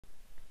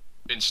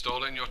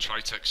Installing your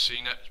Tritech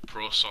Seanet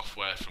Pro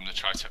software from the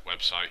Tritech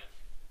website.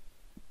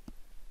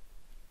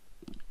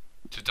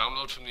 To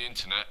download from the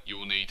internet, you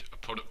will need a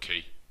product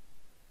key.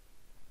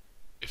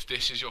 If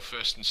this is your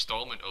first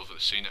installment of the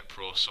Seanet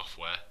Pro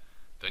software,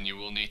 then you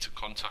will need to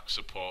contact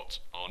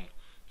support on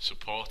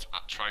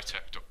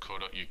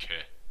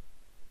support@tritech.co.uk.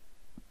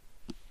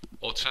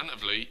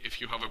 Alternatively,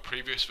 if you have a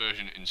previous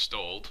version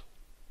installed,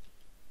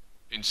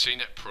 in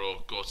Seanet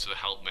Pro, go to the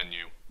Help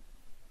menu.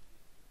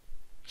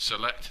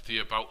 Select the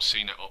About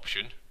Seanet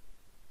option.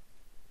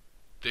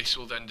 This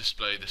will then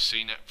display the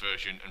Seanet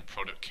version and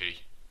product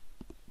key.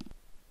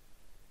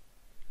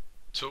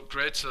 To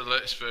upgrade to the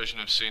latest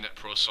version of Seanet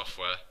Pro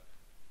software,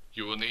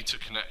 you will need to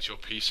connect your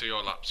PC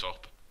or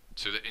laptop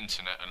to the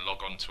internet and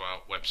log on to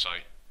our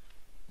website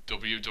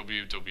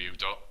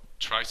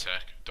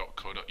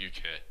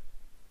www.tritech.co.uk.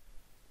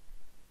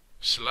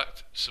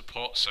 Select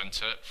Support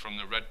Center from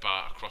the red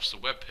bar across the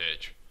web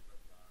page.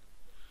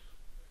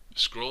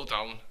 Scroll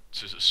down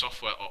to the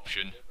software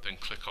option, then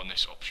click on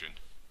this option.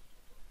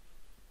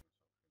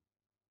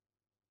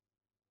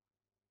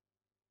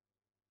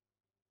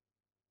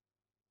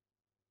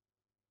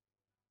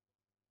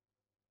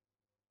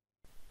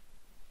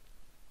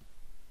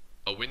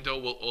 A window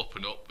will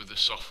open up with the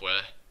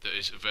software that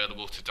is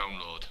available to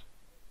download.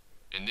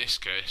 In this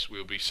case, we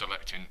will be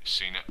selecting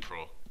Seanet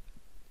Pro.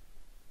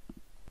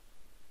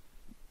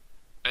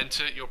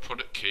 Enter your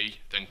product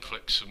key, then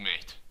click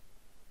Submit.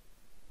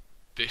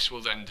 This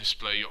will then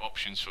display your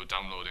options for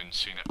downloading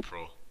Seanet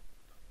Pro.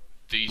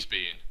 These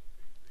being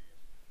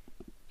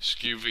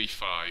SKU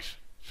v5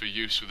 for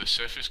use with a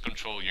Surface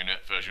Control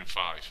Unit version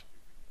 5,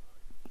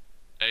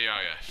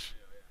 AIF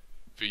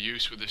for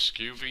use with a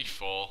SKU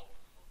v4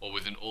 or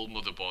with an old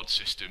motherboard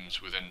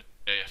systems with an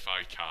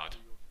AFI card,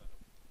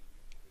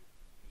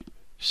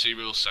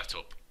 Serial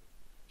Setup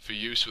for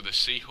use with a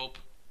C-Hub,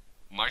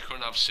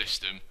 micronav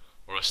system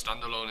or a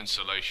standalone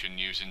installation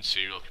using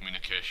serial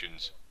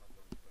communications.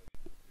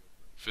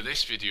 For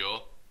this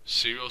video,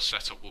 Serial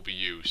Setup will be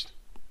used.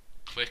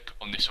 Click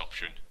on this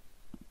option.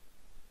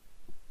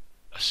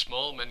 A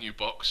small menu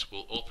box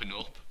will open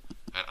up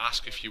and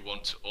ask if you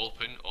want to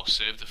open or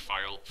save the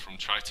file from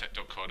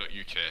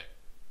tritech.co.uk.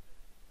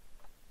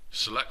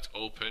 Select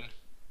Open.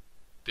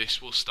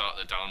 This will start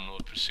the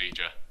download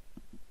procedure.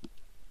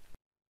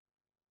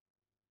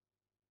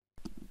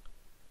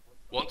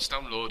 Once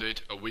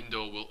downloaded, a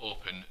window will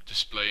open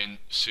displaying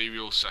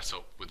Serial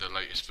Setup with the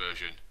latest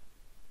version.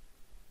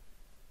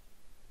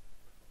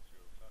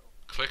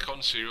 Click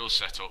on Serial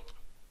Setup.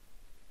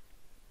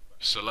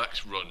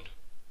 Select Run.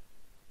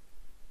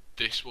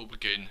 This will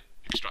begin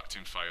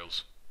extracting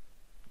files.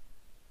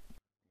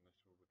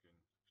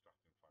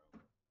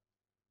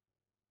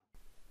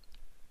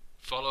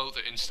 Follow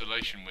the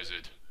installation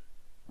wizard.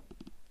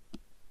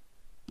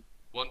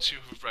 Once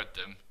you have read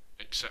them,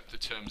 accept the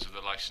terms of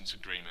the license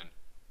agreement.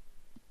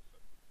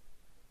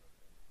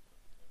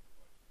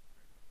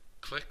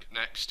 Click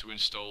Next to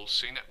install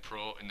Seanet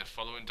Pro in the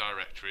following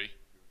directory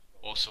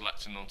or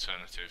select an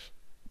alternative.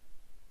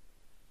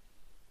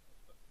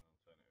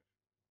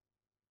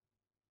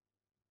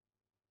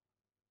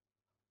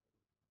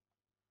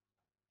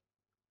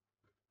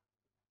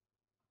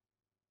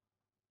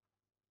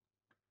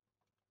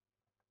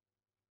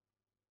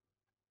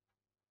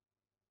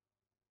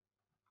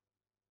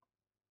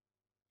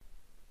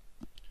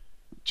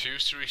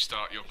 Choose to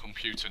restart your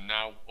computer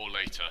now or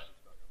later.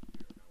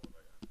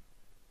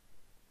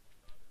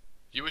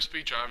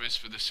 USB drivers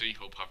for the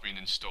C-Hub have been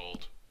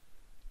installed,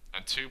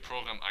 and 2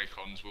 program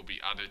icons will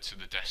be added to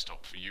the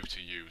desktop for you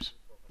to use.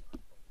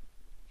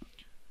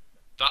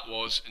 That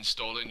was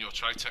installing your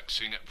Tritech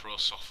Seanet Pro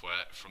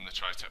software from the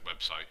Tritech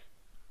website.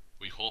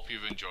 We hope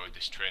you've enjoyed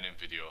this training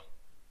video.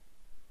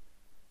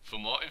 For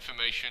more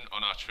information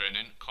on our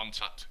training,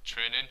 contact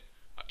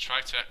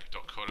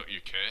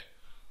training@tritech.co.uk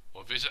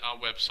or visit our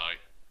website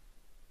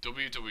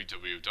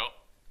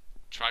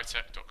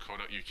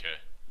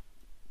www.tritech.co.uk.